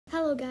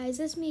Hello guys,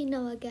 it's me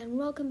Noah again.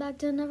 Welcome back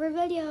to another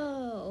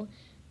video.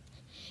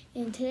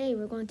 And today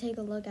we're going to take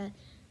a look at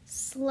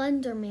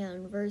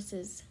Slenderman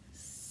versus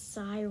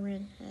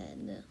Siren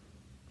Head.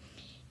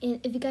 And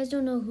if you guys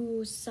don't know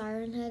who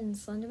Siren Head and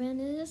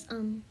Slenderman is,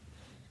 I'm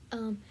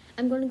going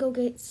to go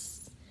get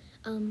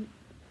Slenderman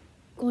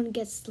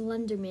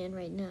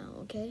right now,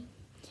 okay?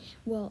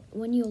 Well,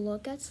 when you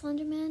look at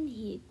Slenderman,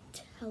 he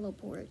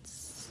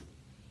teleports.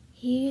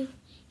 He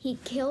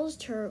kills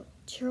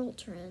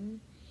children.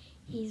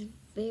 He's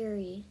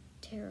very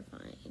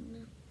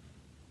terrifying.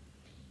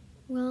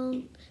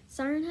 Well,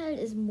 Siren Head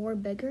is more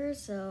bigger,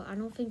 so I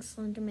don't think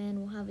Slenderman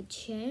will have a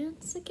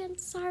chance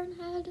against Siren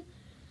Head,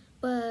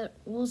 but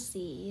we'll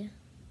see.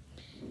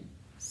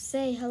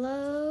 Say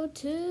hello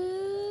to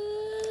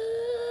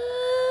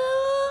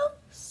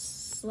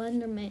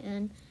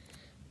Slenderman.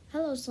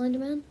 Hello,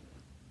 Slenderman.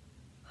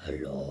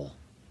 Hello.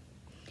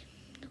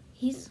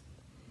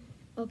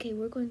 Okay,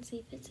 we're going to see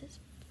if it's his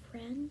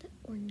friend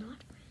or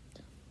not friend.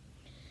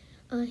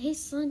 Hey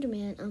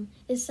Slenderman,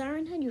 is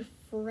Siren Head your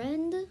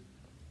friend?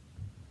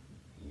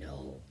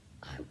 No,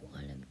 I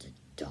want him to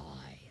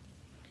die.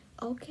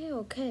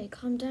 Okay,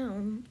 calm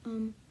down.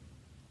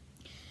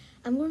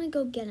 I'm gonna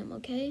go get him,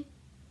 okay?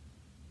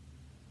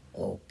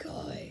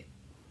 Okay.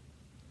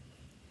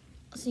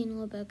 I'll see you in a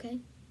little bit,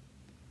 okay?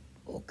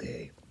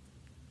 Okay.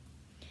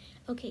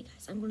 Okay,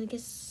 guys, I'm gonna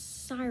get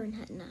Siren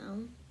Head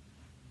now.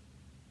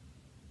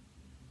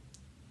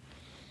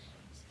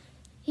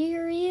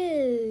 Here he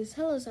is.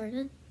 Hello, Siren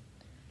Head.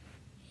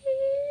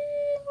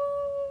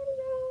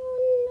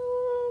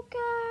 Hello,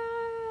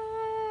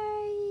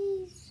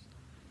 guys.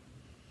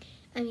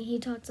 I mean, he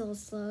talks a little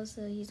slow,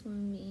 so he's gonna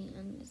be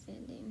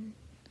understanding.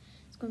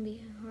 It's gonna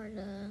be hard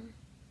to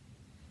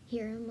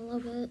hear him a little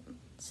bit.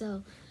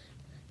 So,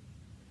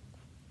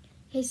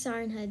 hey,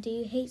 Siren Head, do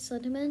you hate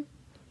Slenderman?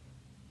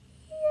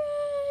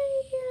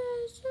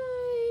 Yes,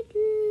 I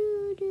do.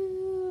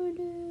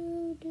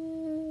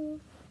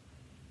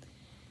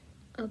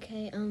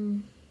 Okay,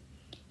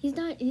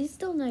 he's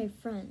still not your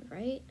friend,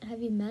 right?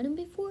 Have you met him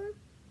before?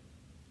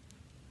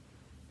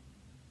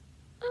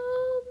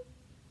 I've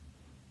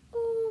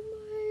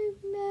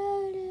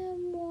met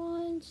him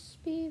once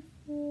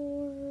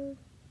before.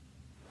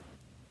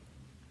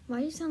 Why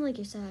do you sound like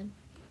you're sad?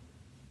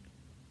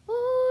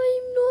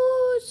 I'm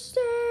not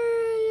sad.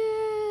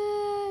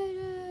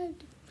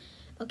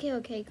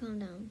 Okay, calm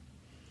down.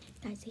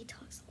 Guys, he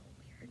talks a little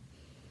weird.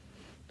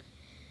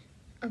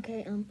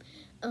 Okay,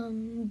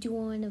 do you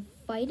want to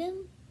fight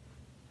him?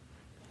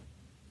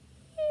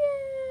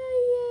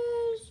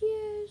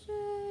 Yes,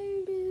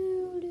 I do.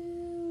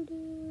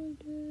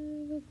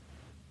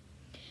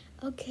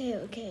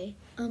 Okay.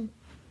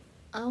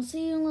 I'll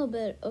see you in a little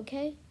bit,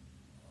 okay?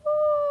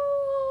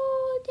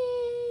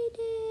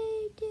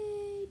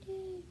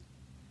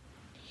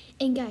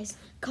 And guys,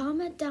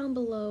 comment down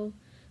below,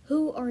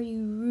 who are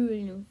you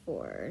rooting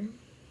for?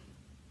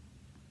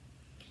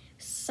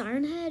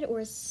 Siren Head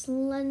or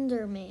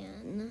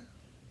Slenderman?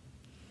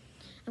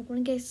 I'm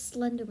gonna get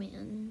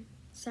Slenderman.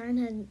 Siren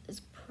Head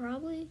is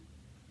probably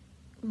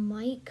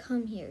might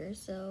come here,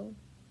 so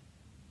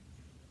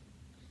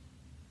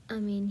I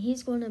mean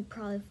he's gonna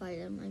probably fight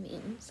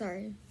him.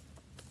 Sorry.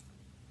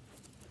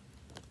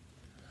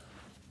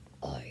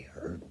 I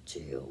heard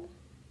you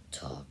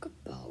talk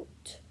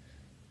about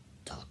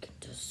talking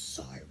to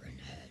Siren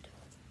Head.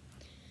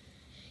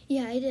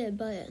 Yeah, I did,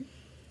 but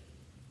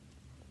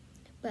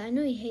I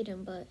know you hate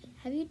him. But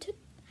have you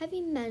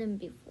met him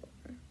before?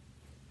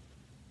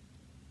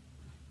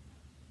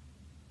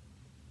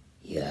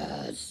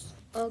 Yes.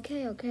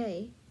 Okay.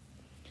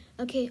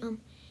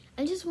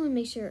 I just want to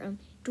make sure.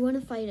 Do you want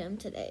to fight him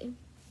today?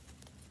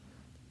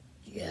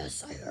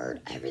 Yes, I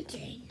heard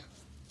everything.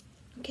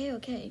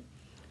 Okay.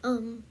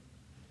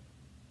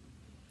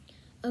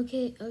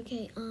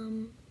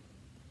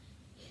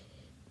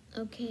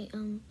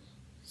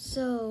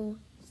 So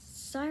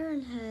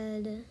Siren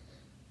Head,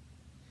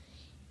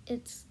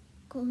 it's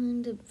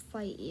going to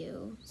fight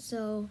you.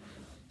 So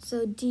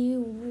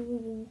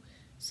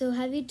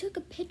have you took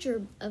a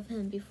picture of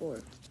him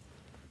before?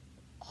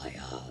 I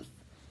have.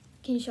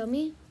 Can you show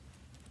me?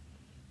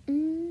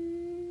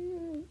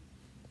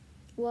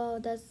 Well,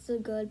 that's a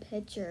good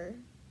picture.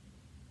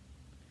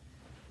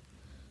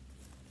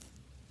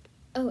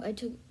 Oh, I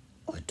took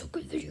a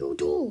video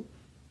too.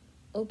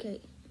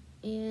 Okay,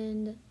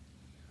 and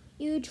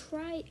you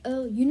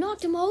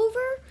knocked him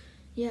over?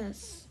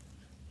 Yes.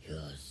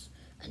 Yes,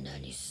 and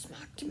then he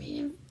smacked me,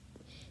 and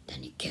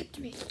then he kicked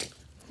me,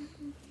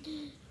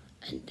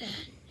 and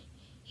then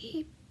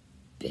he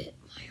bit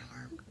my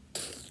arm.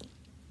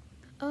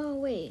 Oh,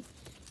 wait.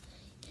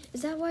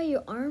 Is that why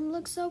your arm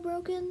looks so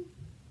broken?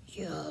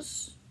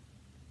 Yes.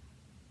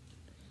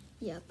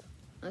 Yep.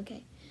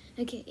 Okay,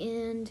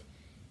 and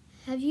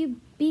have you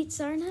beat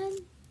Siren Head?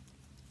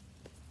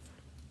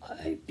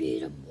 I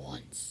beat him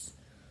once,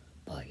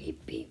 but he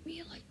beat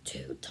me like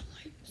 2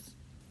 times.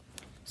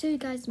 So you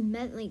guys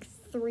met like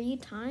 3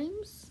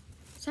 times?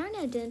 Siren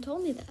Head didn't tell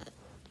me that.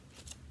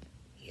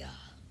 Yeah.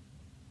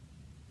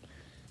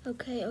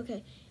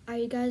 Okay. Are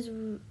you guys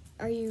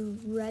Are you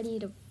ready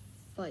to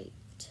fight?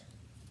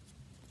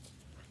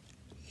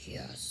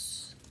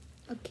 Yes.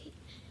 Okay.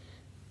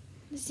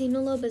 Seen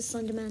a little bit,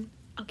 Slenderman.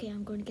 Okay,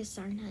 I'm going to get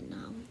Siren Head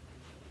now.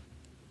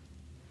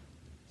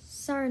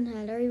 Siren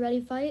Head, are you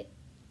ready to fight?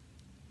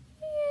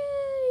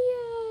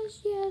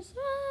 Yes,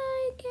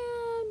 I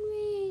can't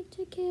wait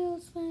to kill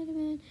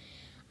Slenderman.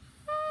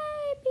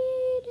 I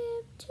beat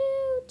him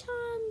 2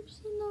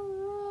 times in a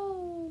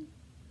row.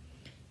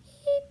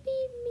 He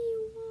beat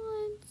me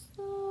once,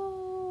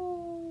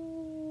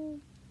 though.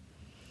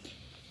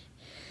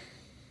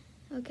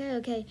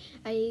 Okay.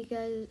 Are you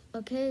guys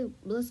okay?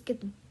 Let's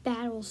get the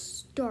battle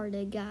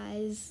started,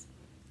 guys.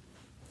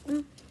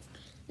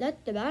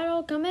 Let the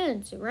battle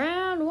commence.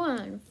 Round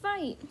 1,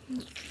 fight.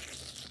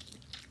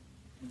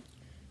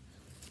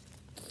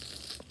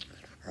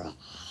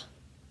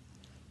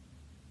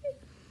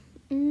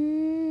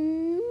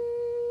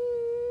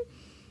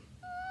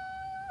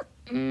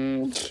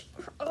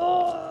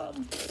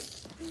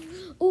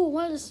 Oh,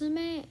 what a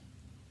smack!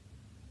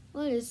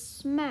 What a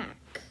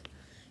smack!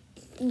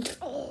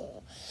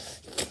 Oh.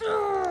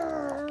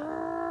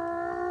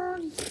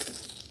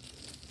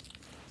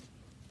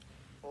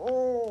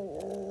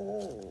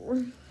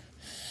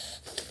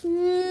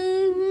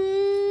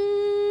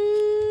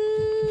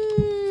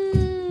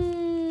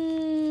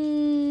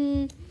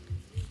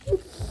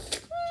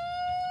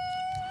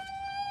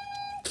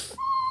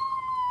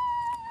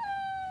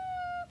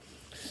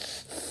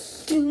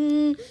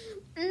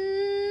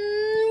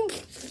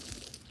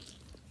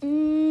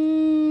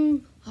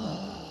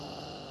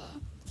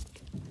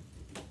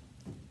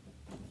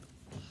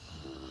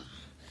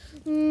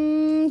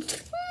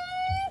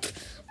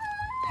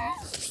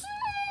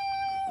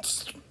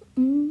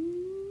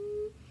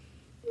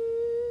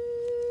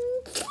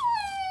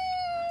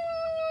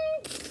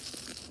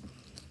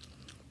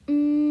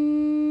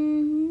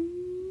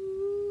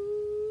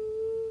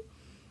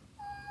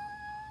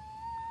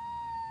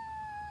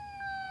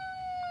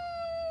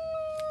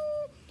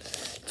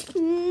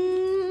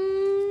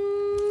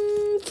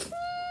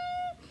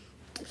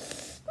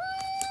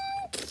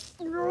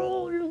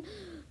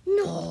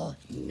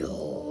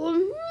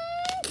 No.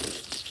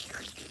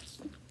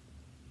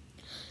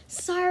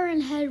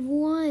 Siren Head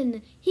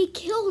won. He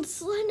killed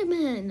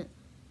Slenderman.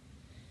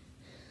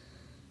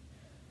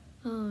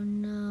 Oh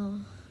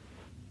no.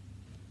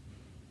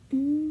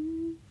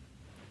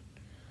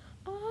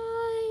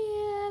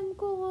 I am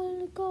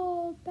going to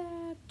go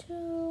back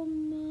to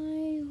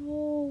my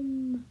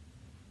home.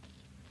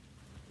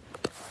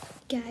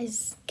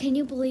 Guys, can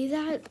you believe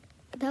that?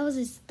 That was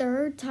his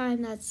 3rd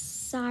time that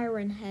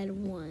Siren Head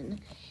won.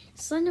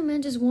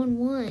 Slenderman just won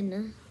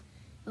 1.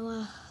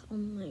 Oh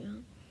my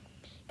god.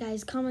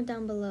 Guys, comment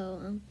down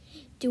below.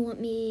 Do you want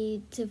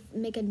me to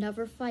make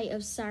another fight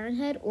of Siren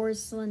Head or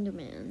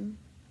Slenderman?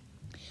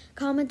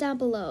 Comment down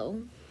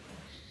below.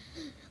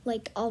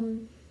 Like,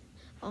 I'm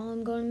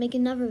going to make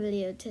another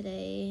video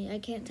today. I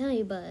can't tell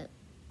you, but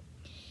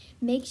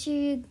make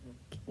sure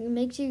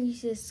you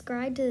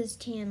subscribe to this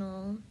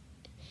channel.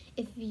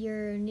 If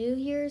you're new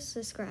here,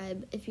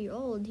 subscribe. If you're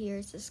old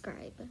here,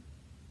 subscribe.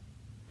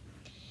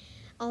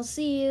 I'll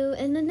see you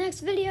in the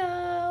next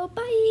video.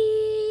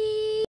 Bye!